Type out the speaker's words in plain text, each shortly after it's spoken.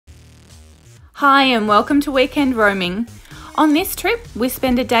Hi and welcome to Weekend Roaming. On this trip, we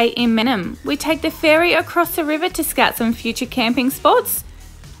spend a day in Mannum. We take the ferry across the river to scout some future camping spots.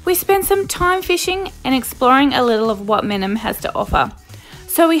 We spend some time fishing and exploring a little of what Mannum has to offer.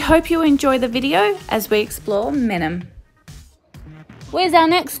 So we hope you enjoy the video as we explore Mannum. Where's our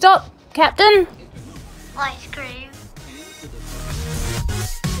next stop, Captain? Ice cream.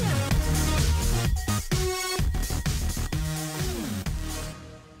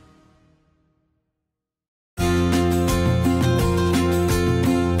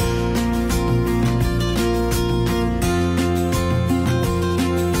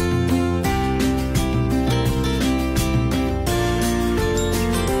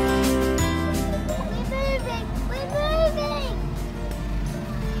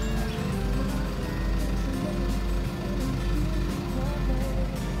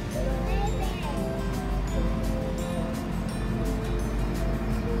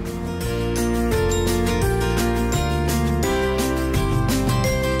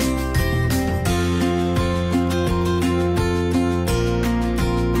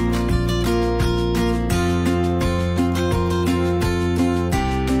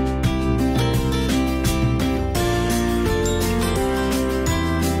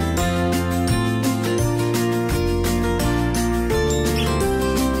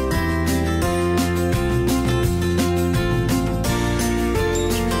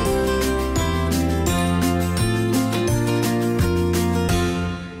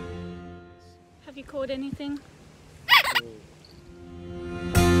 Have you caught anything?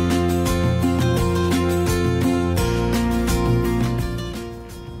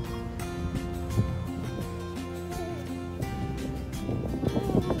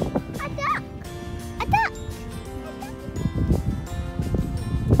 A duck! A duck!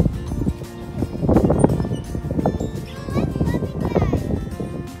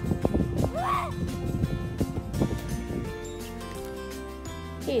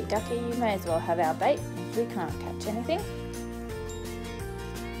 Here, Ducky, you may as well have our bait if we can't catch anything.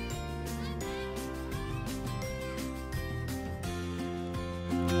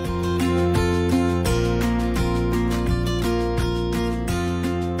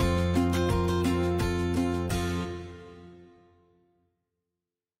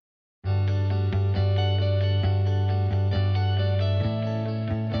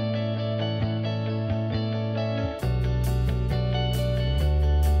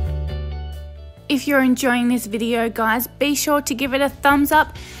 If you're enjoying this video, guys, be sure to give it a thumbs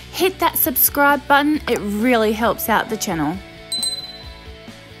up, hit that subscribe button, it really helps out the channel.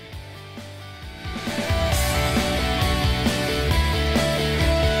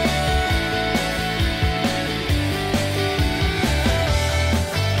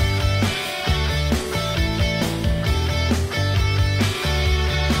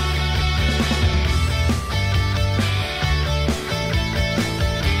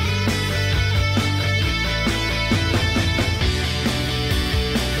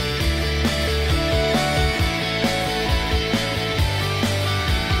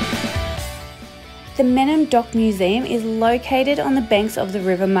 The Mannum Dock Museum is located on the banks of the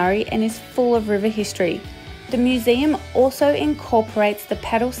River Murray and is full of river history. The museum also incorporates the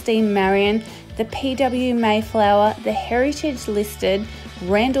paddle steam Marion, the PW Mayflower, the heritage listed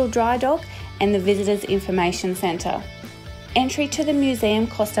Randall Dry Dock and the Visitors Information Centre. Entry to the museum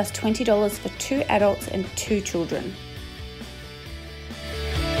cost us $20 for 2 adults and 2 children.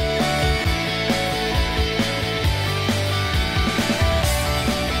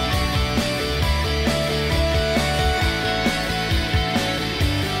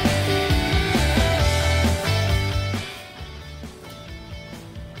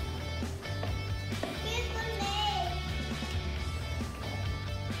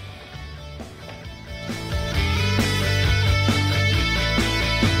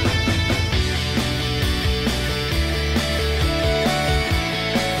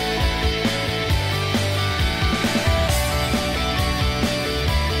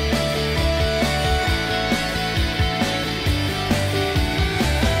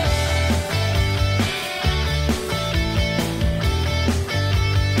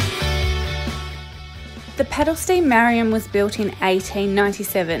 The paddle steam Marion was built in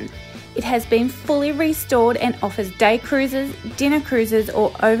 1897. It has been fully restored and offers day cruises, dinner cruises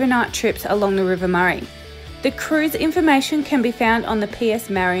or overnight trips along the River Murray. The cruise information can be found on the PS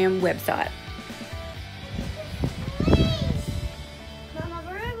Marion website. Mama,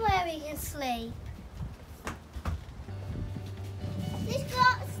 a room where we can sleep. This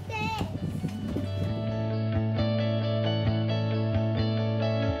got stairs.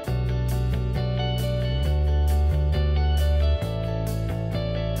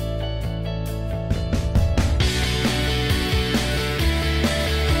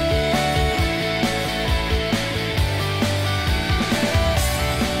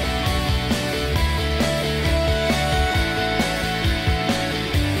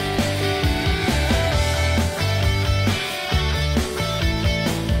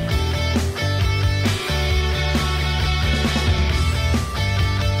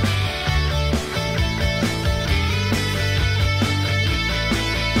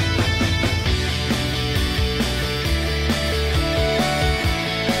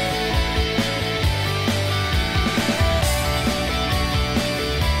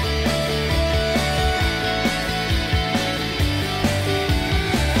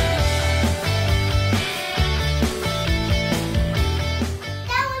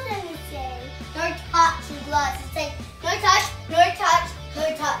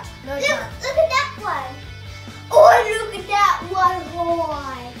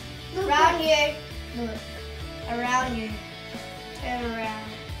 around you. Look. Around you. Turn around.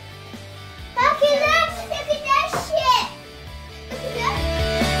 Look at that! Look at that shit! Look at that!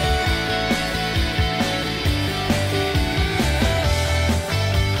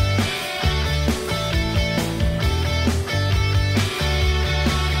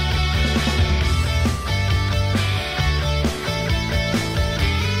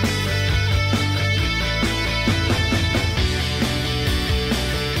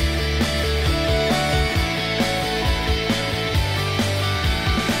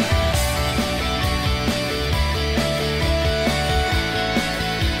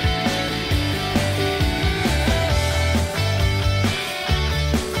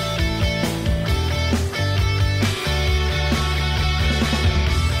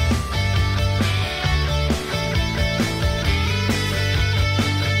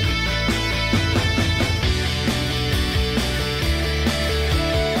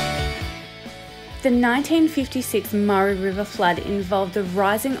 The 1956 Murray River flood involved the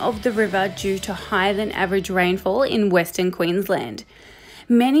rising of the river due to higher than average rainfall in Western Queensland.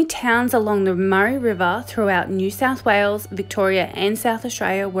 Many towns along the Murray River throughout New South Wales, Victoria and South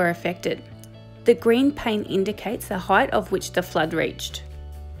Australia were affected. The green paint indicates the height of which the flood reached.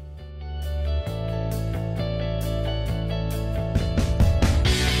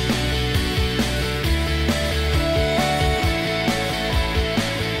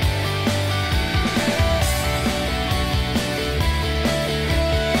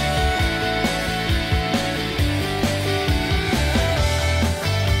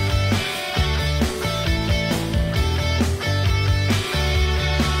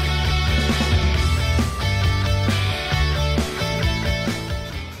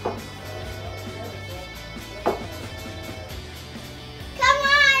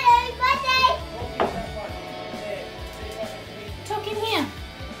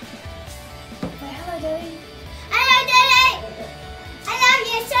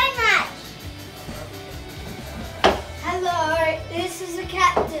 This is the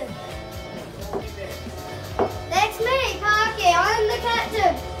captain. That's me, Parky. I'm the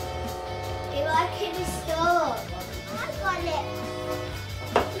captain. You like it to stop? I got it.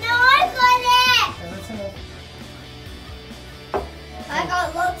 No, I got it. I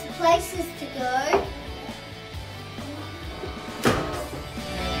got lots of places to go.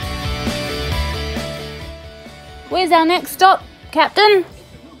 Where's our next stop, Captain?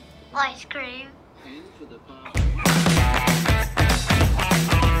 Ice cream.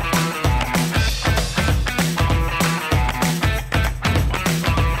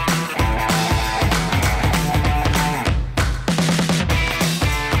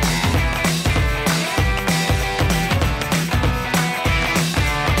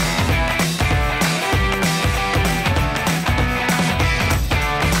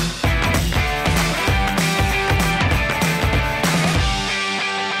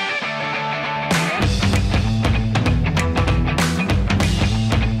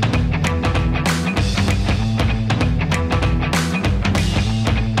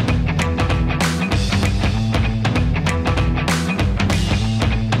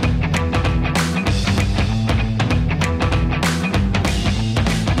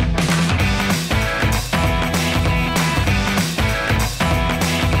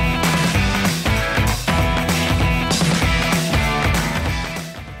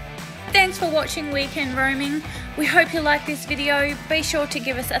 Thanks for watching Weekend Roaming. We hope you like this video. Be sure to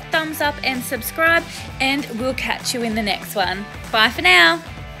give us a thumbs up and subscribe, and we'll catch you in the next one. Bye for now.